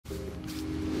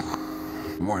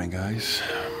Good morning, guys.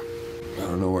 I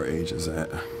don't know where Asia's at.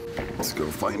 Let's go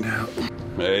find out.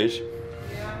 Hey, Asia.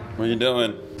 Yeah. What are you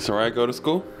doing? It's alright, go to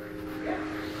school? Yeah.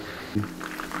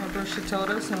 Remember she told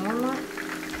us in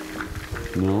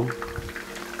Walmart? No.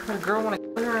 Her girl wanted to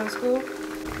kill her in school.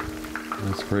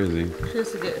 That's crazy.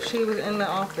 She was in the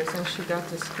office and she got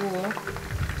to school.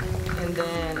 And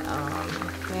then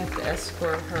they have to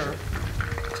escort her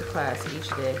to class each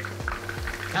day.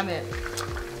 I mean,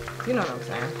 you know what I'm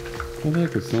saying. What the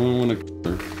heck is someone want to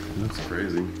kill her? That's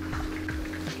crazy.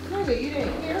 Nigga, you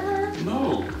didn't hear her?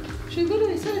 No. She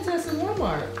literally said it to us in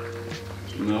Walmart.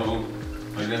 No.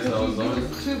 I guess I was You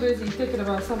was too busy thinking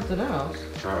about something else.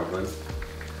 Probably.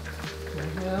 The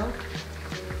hell?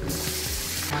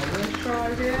 I wish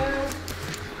I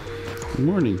did. Good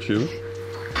morning, Chew.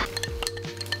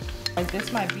 Like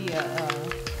this might be a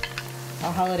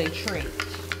holiday treat.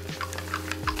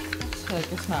 It's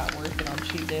like it's not worth it on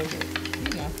cheap day, but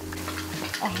you know,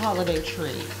 a holiday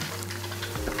treat.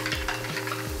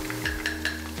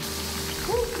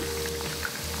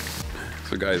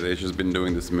 So guys, Asia's been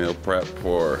doing this meal prep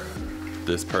for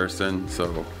this person,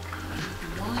 so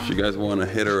if you guys want to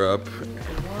hit her up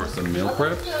for some meal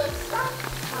prep,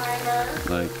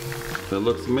 like, that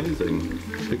looks amazing.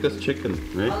 I think that's chicken,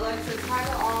 right? Alexa,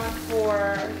 timer on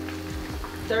for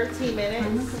 13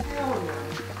 minutes. Hell no.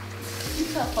 You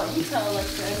tell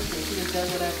Alexa everything. She just does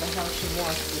whatever the hell she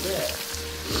wants to do.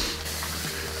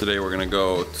 Today we're gonna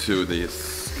go to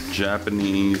this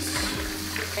Japanese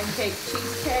Pancake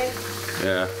cheesecake.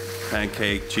 Yeah,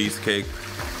 pancake, cheesecake.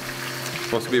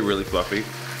 Supposed to be really fluffy.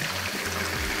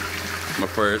 But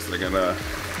first, they're gonna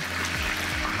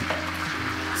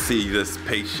see this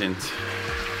patient,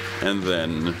 and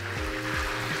then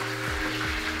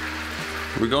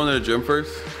we're going to the gym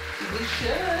first. We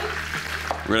should.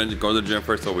 We're gonna go to the gym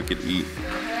first so we could eat, The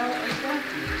hell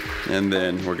exactly. and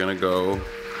then we're gonna go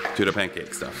do the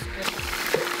pancake stuff.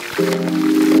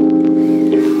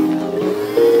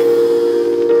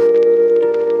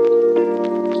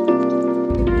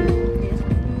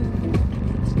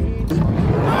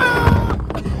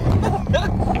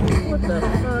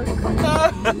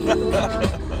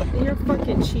 Your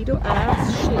fucking Cheeto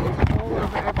ass shit is all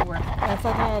over everywhere. And it's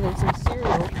like I had some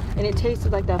cereal and it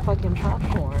tasted like that fucking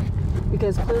popcorn.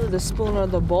 Because clearly the spoon or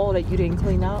the bowl that you didn't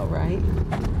clean out right.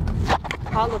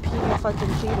 Jalapeno fucking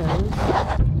Cheetos.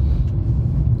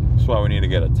 That's why we need to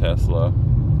get a Tesla,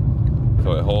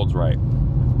 so it holds right.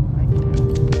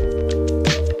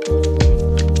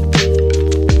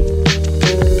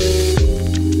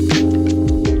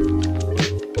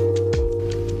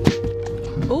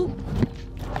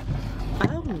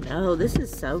 Oh, this is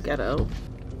so ghetto.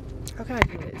 How can I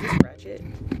do it? Is this ratchet?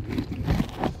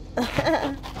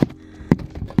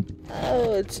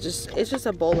 Oh, it's just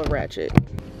a bowl of ratchet.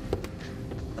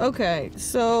 Okay,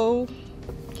 so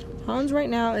Hans right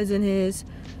now is in his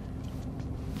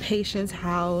patient's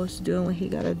house doing what he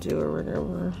gotta do or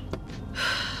whatever.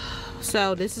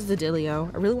 So this is the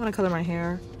dealio. I really want to color my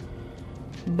hair,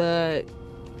 but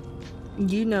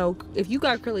you know, if you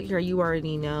got curly hair, you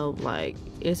already know, like,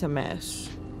 it's a mess.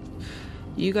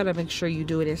 You gotta make sure you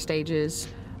do it in stages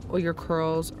or your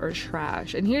curls are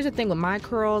trash. And here's the thing with my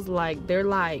curls, like, they're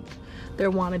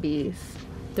wannabes.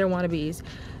 They're wannabes.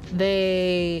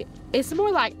 It's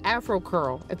more like Afro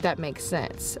curl, if that makes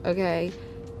sense, okay?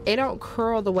 It don't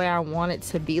curl the way I want it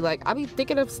to be. Like, I be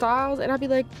thinking of styles and I be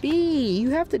like, B,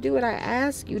 you have to do what I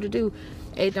ask you to do.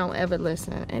 It don't ever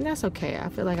listen, and that's okay. I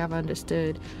feel like I've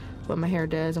understood what my hair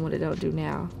does and what it don't do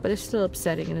now, but it's still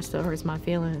upsetting and it still hurts my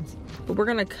feelings. But we're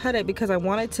gonna cut it because I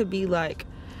want it to be like,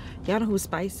 y'all know who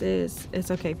Spice is? It's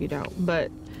okay if you don't,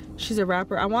 but she's a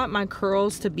rapper. I want my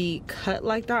curls to be cut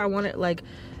like that. I want it like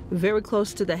very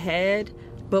close to the head,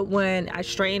 but when I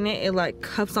straighten it, it like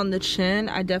cuffs on the chin.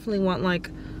 I definitely want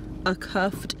like a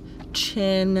cuffed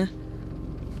chin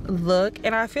look,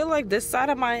 and I feel like this side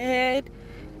of my head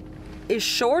is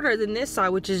shorter than this side,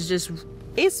 which is just,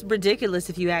 it's ridiculous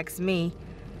if you ask me.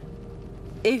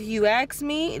 If you ask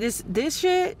me, this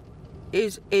shit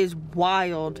is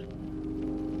wild.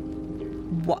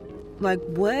 What? Like,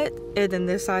 what? And then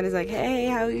this side is like, hey,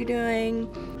 how are you doing?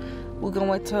 We're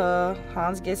going to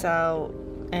Hans Gets Out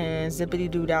and zippity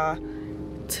doo dah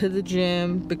to the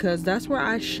gym because that's where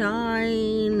I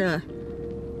shine.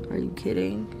 Are you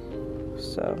kidding?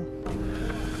 So.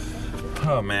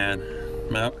 Oh man,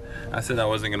 no, I said I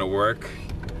wasn't gonna work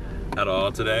at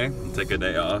all today, take a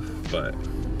day off, but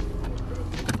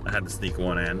I had to sneak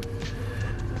one in.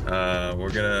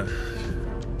 We're gonna,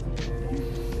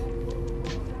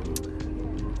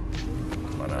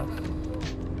 what else?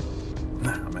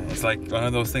 Nah man, it's like one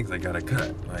of those things I gotta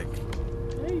cut, like,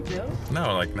 There you don't?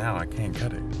 No, like now I can't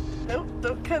cut it. Nope,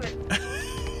 don't cut it.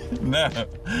 No,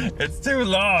 it's too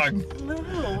long.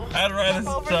 No. I'd rather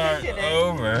start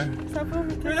over. Stop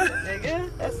overthinking it, nigga.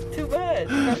 That's too much.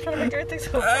 I'm trying to make everything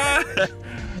so bad.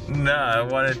 No, I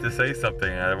wanted to say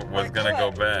something. I was Like gonna go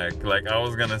what? back. Like I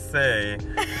was gonna say,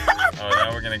 oh,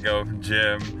 now we're gonna go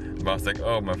gym. But I was like,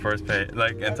 oh, my first patient.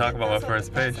 Like, and talk about my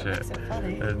first patient.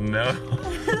 No.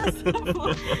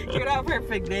 You're not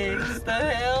perfect, Niggs. The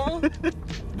hell?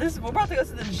 We're about to go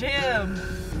to the gym,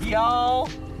 y'all.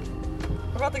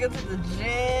 We're about to go to the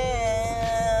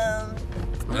gym.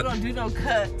 We don't do no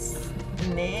cuts,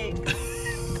 Nick.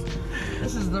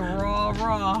 This is the raw.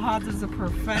 Hans is a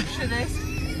perfectionist.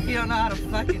 He don't know how to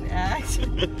fucking act.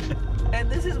 And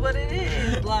this is what it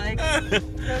is, like, the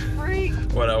freak.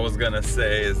 What I was gonna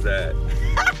say is that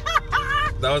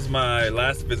that was my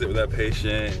last visit with that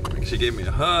patient. She gave me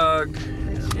a hug.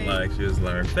 Like, she was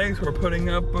like, thanks for putting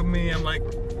up with me. I'm like,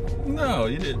 no,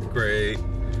 you did great.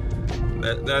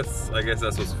 I guess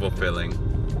that's what's fulfilling.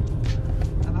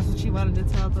 And that's what you wanted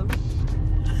to tell them?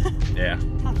 Yeah.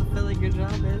 How fulfilling your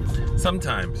job is?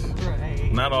 Sometimes.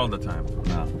 Right. Not all the time.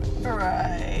 No.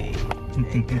 Right.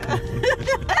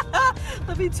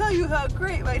 Let me tell you how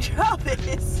great my job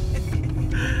is.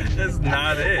 That's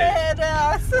not it. And,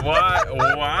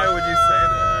 Why would you say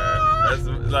that? That's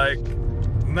like,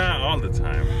 not all the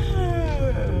time.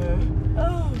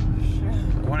 Oh,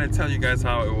 shit. I want to tell you guys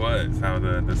how it was, how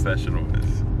the session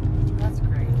was. That's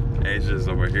great. Asia's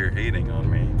over here hating on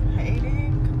me.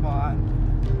 Hating? Come on.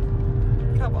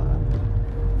 Come on.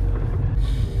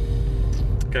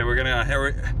 Okay, we're gonna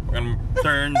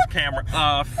turn the camera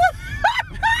off.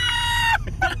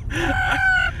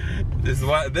 This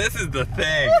is the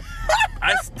thing.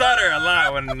 I stutter a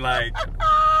lot when like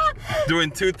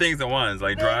doing two things at once,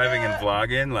 like driving and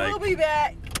vlogging. Like, we'll be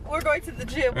back. We're going to the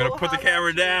gym. we're gonna put the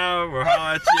camera down. We'll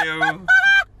holler at you.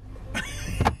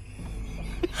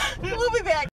 We'll be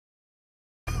back.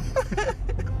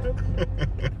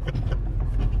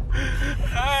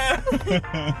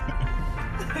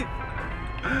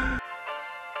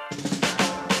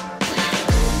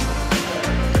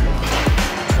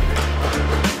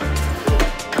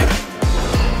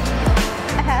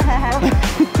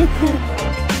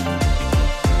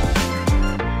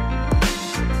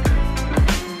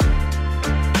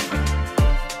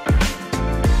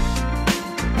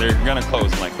 They're gonna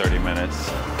close in like 30 minutes,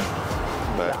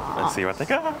 but let's see what they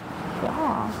got.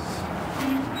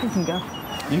 Yeah. You can go.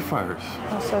 You first.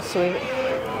 That's so sweet.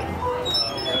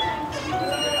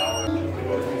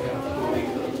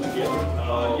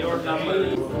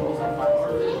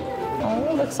 Oh,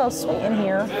 it looks so sweet in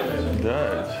here. It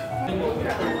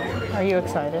does. Are you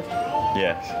excited?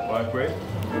 Yes.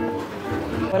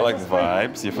 I like the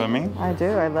vibes, you feel me? I do,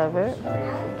 I love it.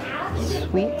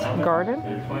 Sweet garden.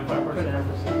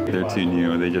 They're too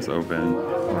new, they just opened.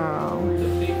 Oh.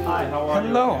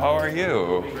 Hello, how are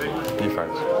you? You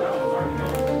first.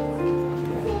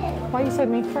 Why you said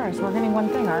me first? We're getting one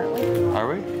thing, aren't we? Are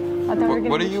we? I thought we were getting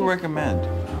What do the you cheese- recommend?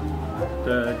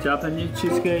 The Japanese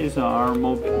cheesecake is our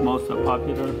most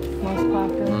popular. Most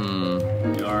popular.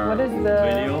 Your What is the-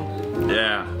 video?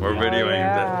 Yeah, we're videoing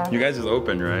yeah. that. You guys just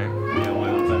opened, right? Yeah, we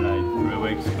opened like 3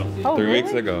 weeks ago. Oh, 3 really?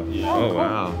 weeks ago. Yeah. Oh,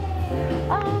 wow.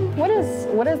 What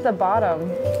is the bottom?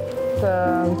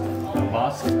 The The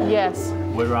mask, yes.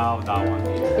 we run out that one.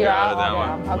 You're out of out that on one.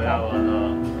 them. We have Okay.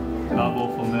 the double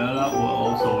formula. We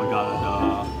also got the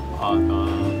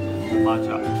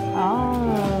matcha.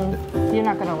 Oh, you're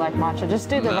not gonna like matcha. Just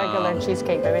do the No. regular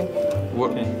cheesecake, baby.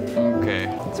 What? Okay.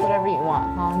 It's whatever you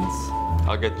want, Hans.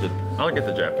 I'll get the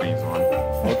Japanese one.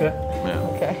 Okay. Yeah.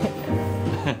 Okay.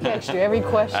 He asked you every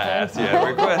question. I asked you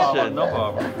every question. No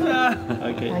problem.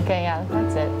 Okay. Okay, yeah,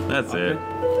 that's it. That's it.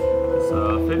 It's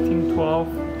 1512.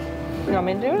 You want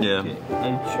me to do it? Yeah. Okay.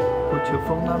 And put your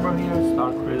phone number here.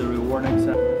 Start create a reward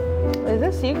accept. Is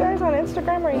this you guys on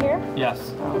Instagram right here?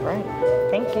 Yes. Oh, great.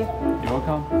 Thank you. You're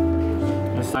welcome.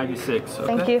 It's 96. Okay?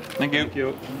 Thank you. Thank you. Thank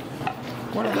you.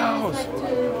 What are those?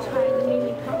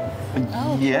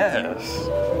 Yes.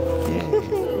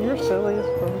 You're silly as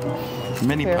fuck.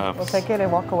 Mini Here, puffs. we'll take it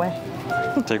and walk away.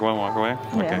 Take one, walk away?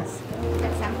 Okay. Yes.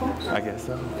 Samples? I guess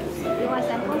so. You want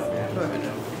samples?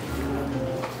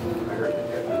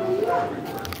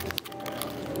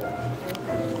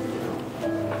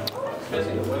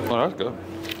 Oh, that's good.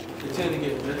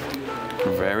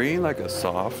 Very like a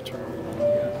soft,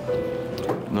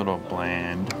 little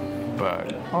bland,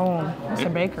 but Oh, it's a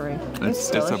bakery. it's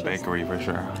a delicious. bakery for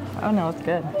sure. Oh no, it's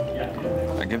good.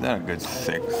 I give that a good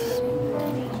 6.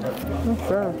 I'm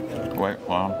sure. Wait,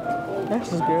 wow.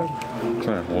 This is good.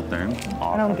 Try the whole thing.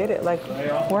 I don't get it. Like,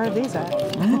 where are these at?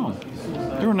 Oh.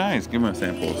 They were nice. Give me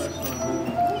samples.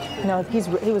 No, he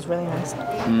was really nice.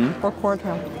 Record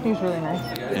him. He was really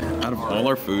nice. Yeah, out of all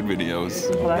our food videos,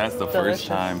 Well, that's the delicious. first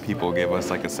time people give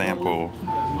us like a sample.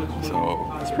 So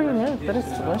It's pretty new, but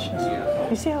it's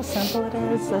delicious. You see how simple it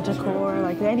is? The decor,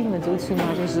 like they ain't even gonna do too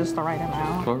much. It's just the right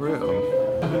amount. for real.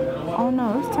 Oh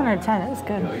no, it's 10 out of 10. It's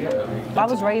good. I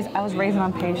was raised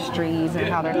on pastries and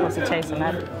how they're supposed to taste, and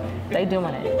that they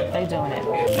doing it. They doing it.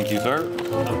 Thank you, sir.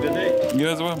 Have a good day. You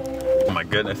as well. Oh my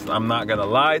goodness, I'm not gonna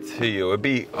lie to you. It'd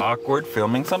be awkward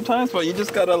filming sometimes, but you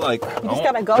just gotta like. You just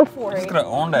gotta go for it. Just gotta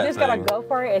own that You just gotta thing. go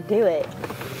for it and do it.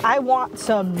 I want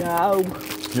some now.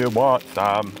 You want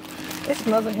some? It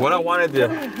smells like What I wanted to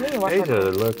watch Aysia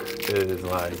to look is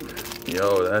like,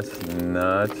 yo, that's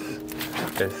nuts.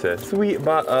 It says sweet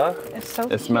butter. It's so It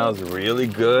cute. smells really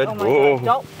good. Oh my Whoa. god,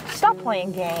 don't stop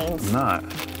playing games. Not.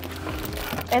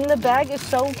 And the bag is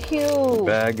so cute.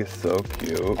 Bag is so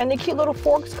cute. And the cute little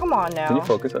forks, come on now. Can you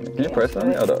focus on it? Can you Yeah, press on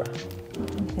the sure. other?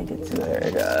 I think it's There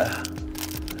you go.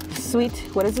 sweet.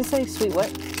 What does it say? Sweet what?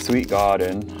 Sweet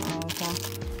garden. Oh, okay.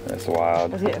 That's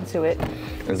wild. Let's get into it.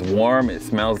 It's warm. It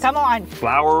smells Come on.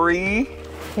 flowery.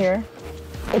 Here.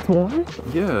 It's warm?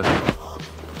 Yeah.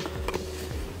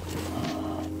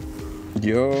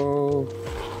 Yo.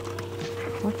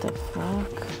 What the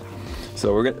fuck?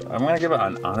 So I'm gonna give it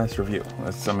an honest review.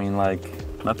 I mean, like,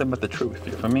 nothing but the truth.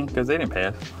 You feel me? Because they didn't pay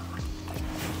us.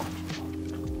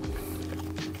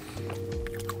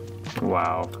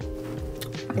 Wow.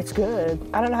 It's good.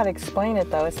 I don't know how to explain it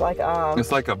though. It's like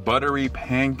It's like a buttery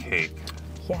pancake.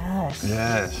 yes.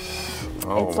 Yes.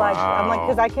 Oh, It's like I'm like wow.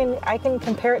 because I can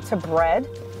compare it to bread.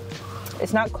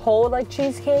 It's not cold like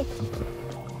cheesecake.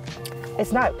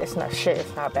 It's not shit.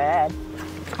 It's not bad.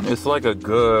 It's like a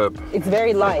good. It's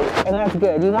very light, and that's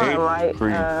good. You want it light.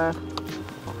 Cream.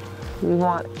 You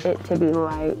want it to be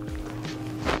light.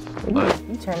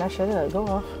 You turn that shit up. Go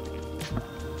off.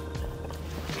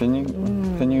 Can you?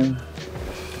 Can you?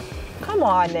 Come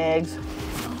on, Niggs.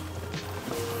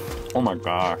 Oh my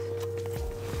gosh.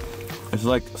 It's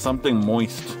like something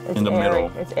moist It's in the airy.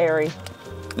 middle. It's airy.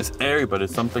 It's airy, but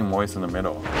it's something moist in the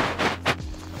middle.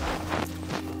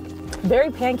 Very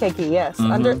pancakey, yes.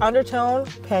 Undertone,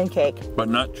 pancake. But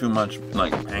not too much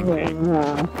like pancake.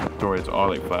 So it's all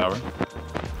like flour.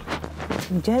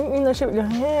 Don't eat that shit with your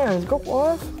hands. Go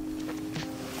off.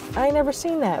 I ain't never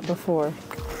seen that before.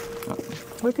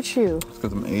 Look at you. It's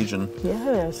because I'm Asian.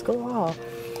 Yes, go off.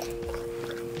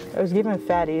 I was giving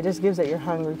fatty. It just gives that you're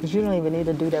hungry because you don't even need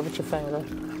to do that with your finger.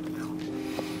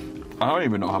 I don't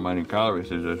even know how many calories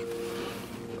it is.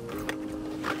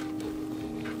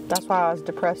 That's why I was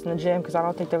depressed in the gym because I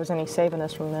don't think there was any saving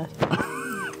us from this.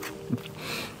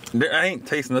 I ain't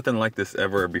tasted nothing like this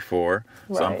ever before.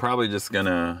 So I'm Right. probably just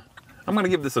gonna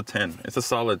give this a 10. It's a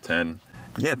solid 10.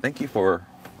 Yeah, thank you for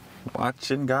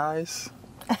watching, guys.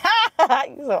 So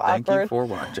Thank awkward. you for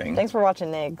watching. Thanks for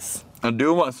watching, Niggs. I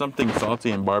do want something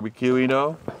salty and barbecue-y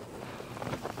though.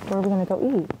 Where are we gonna go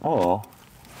eat? Oh.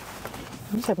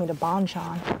 You took me to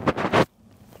Bonchon.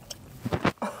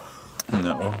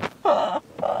 No.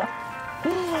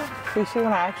 You see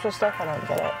when I extra stuff, I don't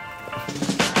get it.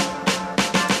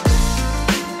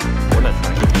 We're not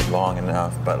trying to keep it long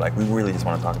enough, but like we really just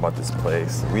want to talk about this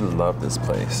place. We love this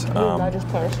place. I just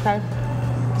place, okay?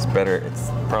 It's better. It's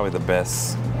probably the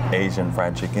best Asian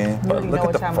fried chicken. But already look know at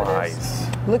what the time it is. fries.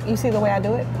 Look, you see the way I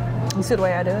do it? You see the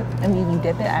way I do it? And you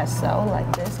dip it as so,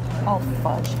 like this. Oh,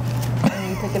 fudge. And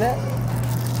you pick it up.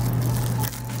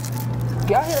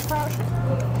 Y'all hear the crunch?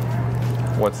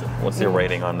 What's your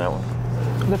rating on that one?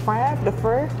 The fry, the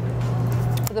fur,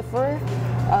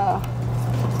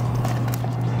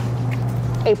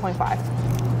 8.5.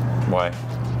 Why?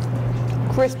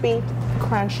 Crispy,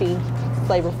 crunchy,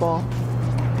 flavorful.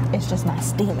 It's just not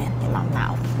steaming in my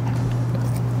mouth.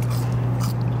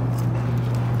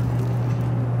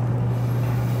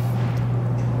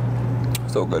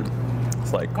 So good.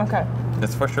 It's like Okay.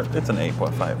 it's for sure. It's an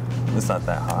 8.5. It's not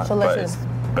that hot, So but listen.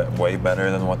 it's way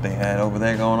better than what they had over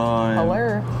there going on.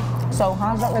 Alert. So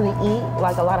Hans don't really eat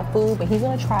like a lot of food, but he's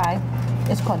gonna try.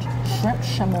 It's called shrimp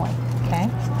chamoy, okay?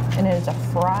 And it is a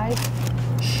fried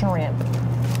shrimp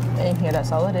in here.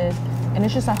 That's all it is. And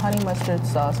it's just a honey mustard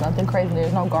sauce. Nothing crazy.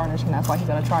 There's no garnish, and that's why he's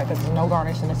gonna try it because there's no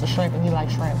garnish and it's a shrimp, and he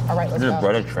likes shrimp. All right, let's Is it go.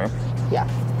 breaded shrimp? Yeah.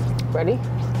 Ready?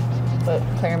 But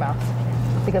clear your mouth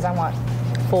because I want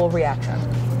full reaction.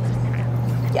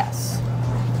 Yes.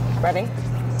 Ready?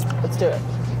 Let's do it.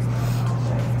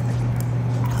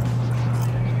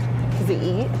 Does it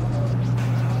eat?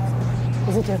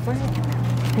 Is it different?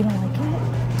 You don't like it?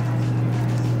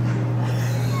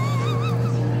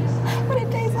 What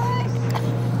it tastes like?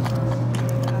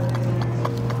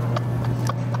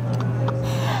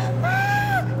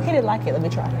 didn't like it. Let me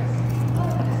try.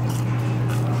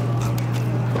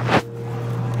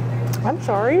 I'm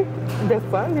sorry. They're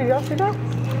fun. Did y'all see that?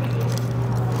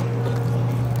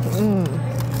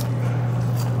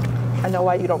 I know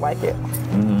why you don't like it.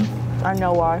 I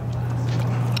know why.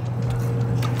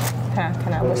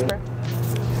 Can I whisper?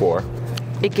 4.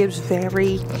 It gives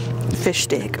very fish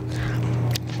stick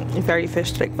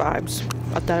vibes.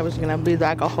 I thought it was gonna be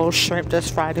like a whole shrimp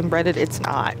just fried and breaded. It's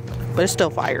not, but it's still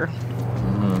fire.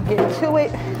 Get to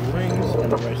it. Wings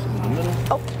and the rice in the middle.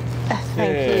 Oh,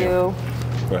 thank you.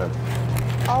 Go ahead.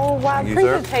 Oh wow, Thank you, sir.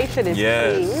 presentation is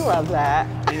Yes. key. We love that.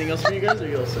 Anything else for you guys, or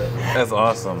you all set? That's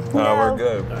awesome. No. We're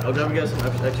good. Alright, I'll grab you guys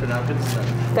some extra napkins.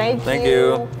 Thank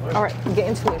you. All right, get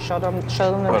into it. Show them the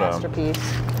Hold on. masterpiece.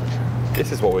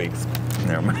 This is what we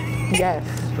never mind. Yes,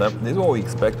 This is what we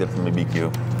expected from a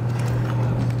BQ.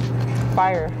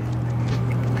 fire.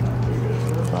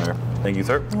 Fire. Thank you,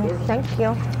 sir. Thank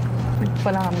you.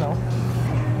 Phenomenal.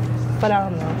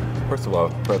 Phenomenal. First of all,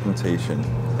 presentation,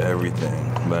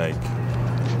 everything. Like,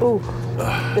 Ooh,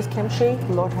 this kimchi,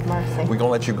 Lord have mercy. we're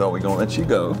gonna let you go. We're gonna let you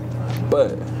go.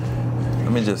 But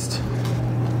let me just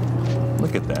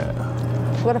look at that.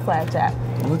 What a flag tap.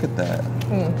 Look at that.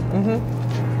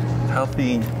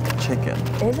 Healthy chicken.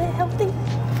 Is it healthy?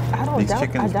 I don't These doubt.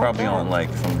 chickens I doubt probably that. on like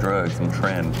some drugs, some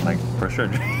trend, like for sure.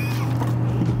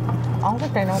 I don't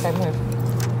think they know what that means.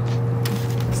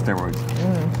 Steroids.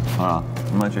 I'm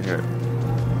gonna let you hear it.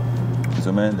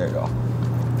 Zoom in. There you go.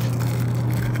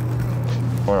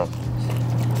 Hold on.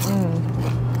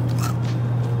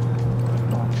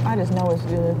 I just know it's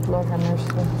good. Lord have mercy.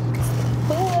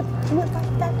 Who would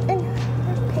like that in her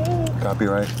pig?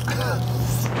 Copyright.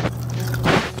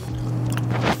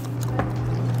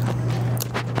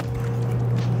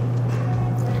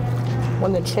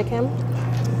 When the chicken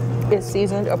is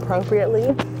seasoned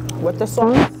appropriately with the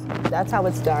sauce, that's how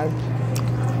it's done.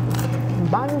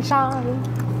 Bonchon.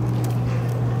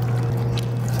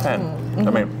 10.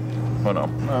 I mean, hold on.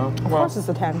 Of course it's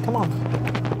a 10. Come on.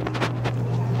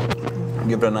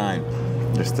 Give it a 9.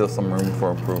 There's still some room for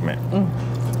improvement.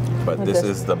 But this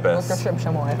is the best.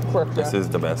 This is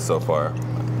the best so far.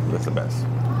 This is the best.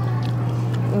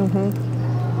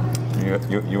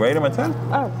 You rate him a 10?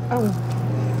 Oh,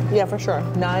 yeah, for sure.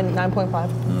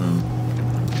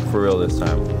 9.5. For real this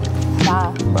time.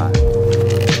 Bye. Bye.